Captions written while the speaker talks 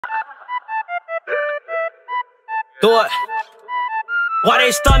Do it. Why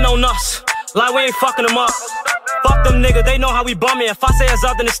they stuntin' on us? Like we ain't fucking them up. Fuck them niggas, they know how we bumming. If I say it's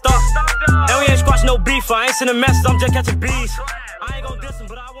up, then it's stuck. And we ain't squashing no beef. I ain't sending messages, I'm just catching bees. I ain't gon' diss them,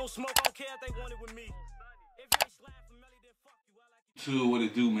 but I won't smoke. I don't care if they want it with me. To what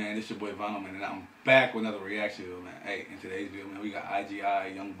it do, man? It's your boy Vonno, man, and I'm back with another reaction video, man. Hey, in today's video, man, we got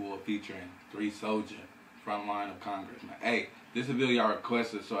IGI, Youngbull featuring 3soulja, Frontline of Congress, man. Hey, this is a video y'all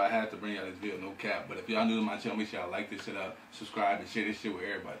requested, so I had to bring y'all this video, no cap. But if y'all new to my channel, make sure y'all like this shit up, subscribe, and share this shit with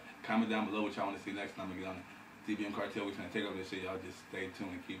everybody. Comment down below what y'all want to see next time we get on the DBM cartel. We finna take over this shit. Y'all just stay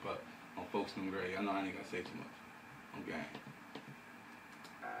tuned and keep up on Folks Them Gray. I know I ain't gonna say too much. Okay.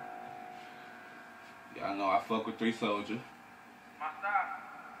 Y'all know I fuck with 3soulja.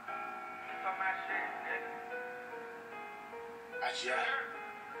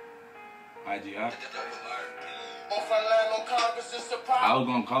 IGI. I was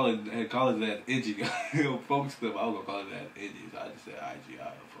gonna call it that edgy folks stuff. I was gonna call it that edgy, so I just said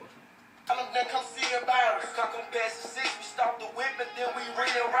IGI folks. Come see about us. Come past the 6, we stop the whip and then we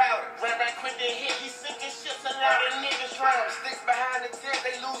reroute it. Ran right quick and hit, he sinking ships, a lot of niggas drown. Sticks behind the tent,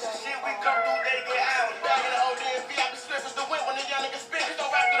 they losing shit, we come through, they get out. Back in the old DMV, I be slippers the wind when the young niggas spin. Just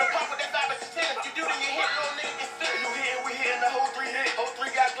don't rap through the pump with that 5 to 10. If you do, then you hit, little nigga get fit. You here, we here, and the whole 3 hit. Whole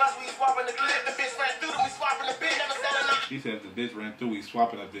 3 got gloss, we swapping the clip. The bitch ran through, then we swapping the bit. Never said enough. He said if the bitch ran through, we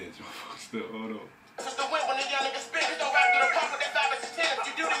swapping a bitch. Still, hold on. Just the wind when the young niggas spin. Just don't rap through the pump with that 5 to 10. If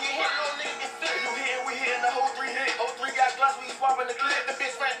you do, then you hit, little nigga get fit. You here, we here, and the whole 3 hit. Whole 3 got gloss, we swapping the clip. The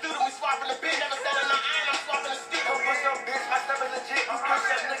bitch ran through, then we swapping the bit. Never said enough. I'm swapping the stick. Come push up, bitch. My stuff is legit. You push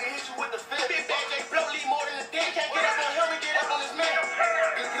that nigga, hit you with the fifth. Big bag, they blow, leave more than a dick. Can't get up on him, we get up on his man.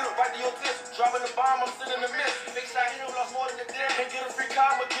 Get up right to your tits. Dropping the bomb, I'm sitting in the mist. Big side hill, lost more than a dick. Can't get a free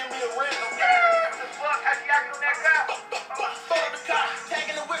car, but give me a rent. What the fuck? How'd you act on that guy? Photo the car.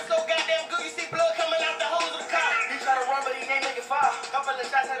 Tagging the whip so goddamn good, you see blood coming out the hose of the car. He try to run, but he ain't making fire. Couple of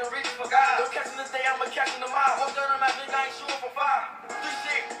shots had to reach for God. Don't catch him this day, I'ma catch him tomorrow. What's done on my bitch, I ain't shooting for fire. 3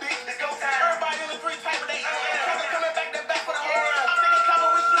 shit, bitch, it's go time. Everybody in the 3 type, but they coming back to back for the whole round. I'm taking cover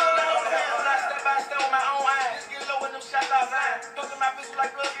with shit on the whole town. I'm not step by step with my own eyes. Just get low with them shots I find. Go to my bitch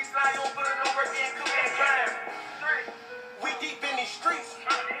like blood, be flying. You don't put it no work in, cook and climb. We deep in these streets.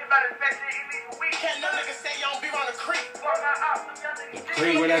 Can't no nigga say you don't be on the creek.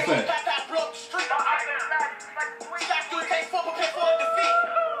 Creek, where that's at? Blow up the street. Shot through, pay for a defeat.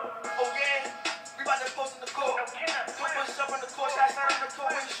 Oh yeah, we about to post in the court. Put push up in the court, shots in the court,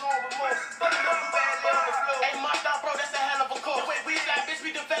 we showing remorse. But you know you bad, lay on the floor. Hey, my dog, bro, that's a hell of a court. Wait, we fly, bitch,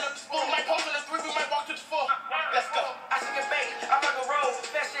 we develop the sport. Might post in the 3, we might walk to the 4. Let's go. I should get bait, I rock a roll.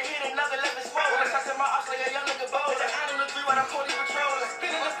 That shit hit another level swole. When I shot in my ops like a young nigga bowl. The iron in the 3 while I'm police patrol.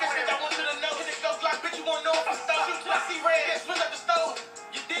 Spinning the fish, I want you to know. Hit it go block, bitch, you wanna know if I stole. Shoot till I see red, yeah, swing up the stove.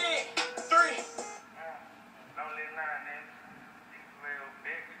 You did. 3. Don't live nine, man. These real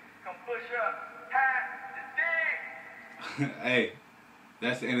bitch. Come push up. High the dick. Hey,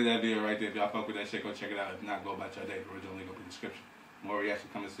 that's the end of that video right there. If y'all fuck with that shit, go check it out. If not, go about your day. The original link up in the description. More reaction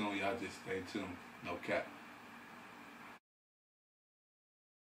coming soon. Y'all just stay tuned. No cap.